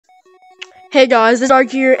Hey guys, it's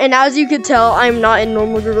Dark here, and as you can tell, I'm not in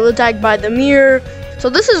normal Gorilla Tag by the mirror. So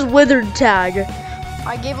this is Withered Tag.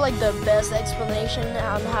 I gave like the best explanation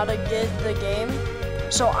on how to get the game.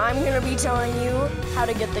 So I'm gonna be telling you how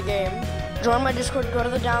to get the game. Join my Discord, go to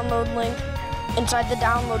the download link inside the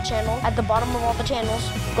download channel. At the bottom of all the channels,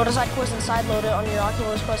 go to side quest and side load it on your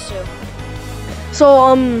Oculus Quest 2.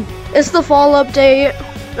 So it's the fall update.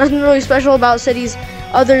 Nothing really special about cities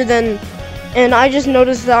other than, and I just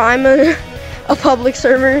noticed that I'm a public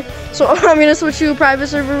server, so I'm gonna switch to a private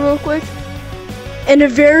server real quick. And a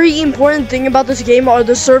very important thing about this game are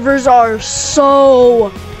the servers are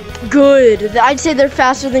so good. I'd say they're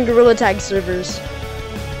faster than Gorilla Tag servers.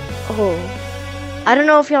 Oh, I don't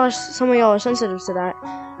know if some of y'all are sensitive to that,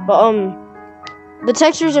 but the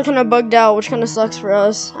textures are kind of bugged out, which kind of sucks for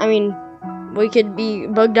us. I mean, we could be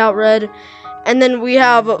bugged out red. And then we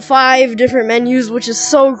have 5 different menus, which is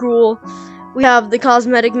so cool. We have the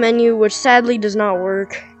cosmetic menu, which sadly does not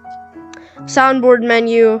work. Soundboard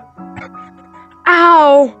menu.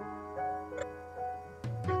 Ow!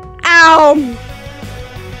 Ow!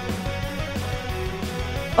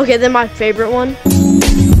 Okay, then my favorite one.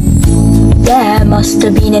 There must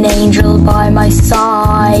have been an angel by my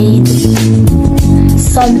side.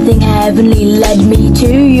 Something heavenly led me to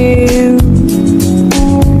you.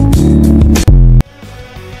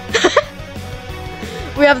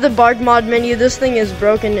 We have the bark mod menu. This thing is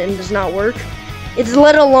broken and does not work. It's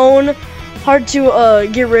let alone hard to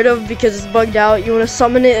get rid of because it's bugged out. You want to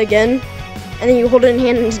summon it again, and then you hold it in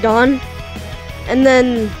hand and it's gone. And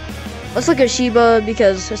then let's look at SHIBA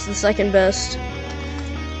because it's the second best.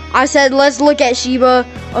 I said let's look at SHIBA.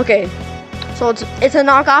 Okay, so it's a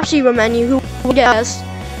knockoff SHIBA menu. Who will guess?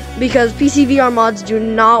 Because PCVR mods do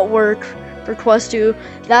not work for Quest 2.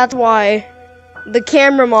 That's why the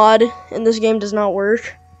camera mod in this game does not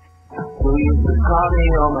work.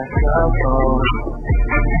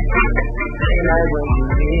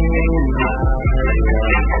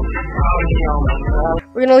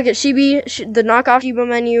 We're gonna look at SHIBA, the knockoff SHIBA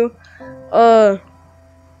menu.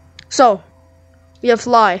 So we have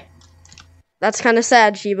Fly. That's kind of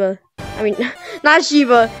sad, SHIBA. I mean, not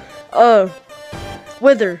SHIBA.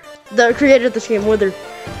 Wither, the creator of this game, Withered.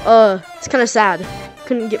 It's kind of sad.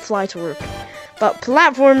 Couldn't get Fly to work. But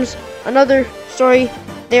platforms, another story.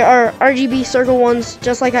 There are RGB circle ones,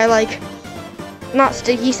 just like I like. Not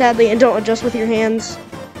sticky, sadly, and don't adjust with your hands.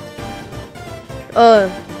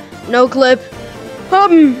 No clip.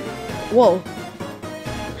 Whoa.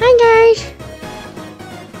 Hi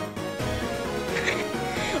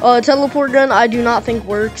guys. Teleport gun, I do not think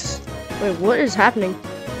works. Wait, what is happening?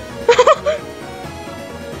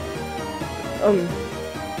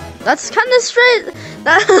 That's kind of straight.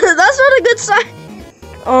 That's not a good sign.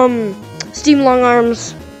 Steam long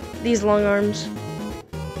arms. These long arms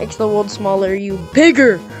makes the world smaller. You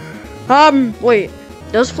bigger. Wait.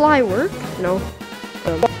 Does Fly work? No.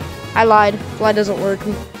 I lied. Fly doesn't work.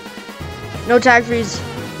 No tag freeze.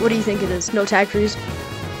 What do you think it is? No tag freeze.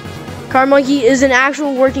 Car monkey is an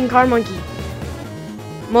actual working car monkey.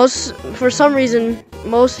 For some reason,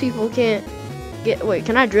 most people can't get. Wait,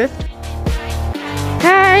 can I drift?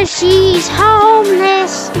 Cause she's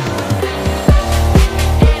homeless.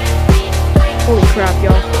 Holy crap,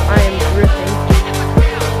 y'all. I am drifting.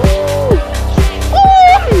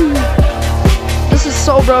 This is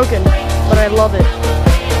so broken, but I love it.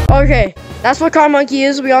 Okay, that's what Car Monkey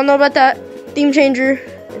is. We all know about that. Theme changer.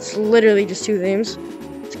 It's literally just 2 themes.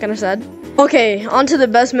 It's kind of sad. Okay, on to the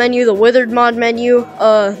best menu, the Withered mod menu.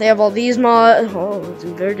 They have all these mods. Oh, it's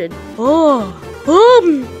inverted.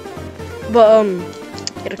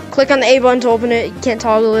 You gotta click on the A button to open it. You can't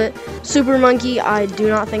toggle it. Super Monkey, I do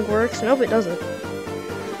not think works. Nope, it doesn't.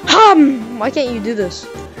 Why can't you do this?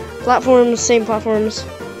 Platforms, same platforms.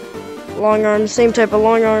 Long arms, same type of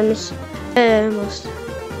long arms.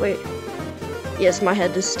 Wait. Yes, my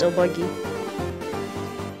head is still buggy.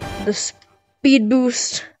 The speed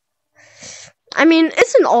boost. I mean,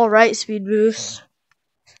 it's an alright speed boost.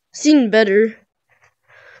 Seen better.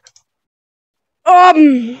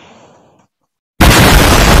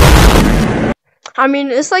 I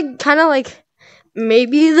mean, it's like kind of like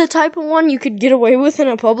maybe the type of one you could get away with in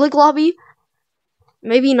a public lobby.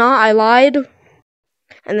 Maybe not. I lied.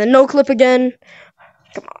 And then no clip again.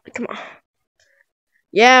 Come on.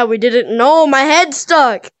 Yeah, we did it. No, my head's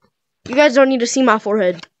stuck. You guys don't need to see my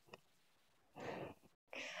forehead.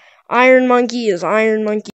 Iron Monkey is Iron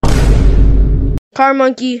Monkey. Car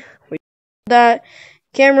Monkey, we did that.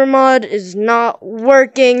 Camera mod is not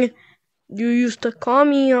working. You used to call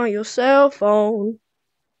me on your cell phone.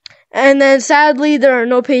 And then sadly there are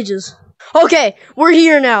no pages. Okay, we're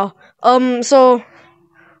here now. So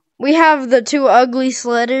We have the two ugly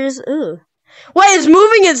sledders. Ooh. Wait, it's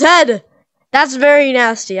moving its head! That's very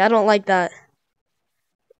nasty. I don't like that.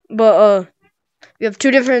 But, we have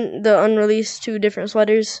the unreleased two different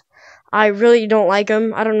sweaters. I really don't like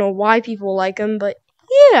them. I don't know why people like them, but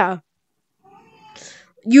yeah.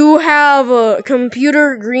 You have a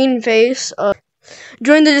computer green face.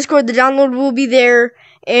 Join the Discord. The download will be there.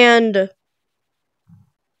 And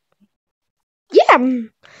yeah.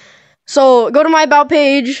 So go to my about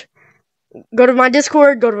page. Go to my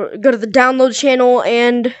Discord. Go to the download channel,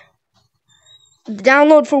 and the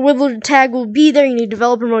download for Withered tag will be there. You need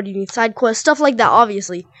developer mode. You need side quests, stuff like that.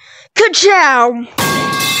 Obviously. Ka-chow!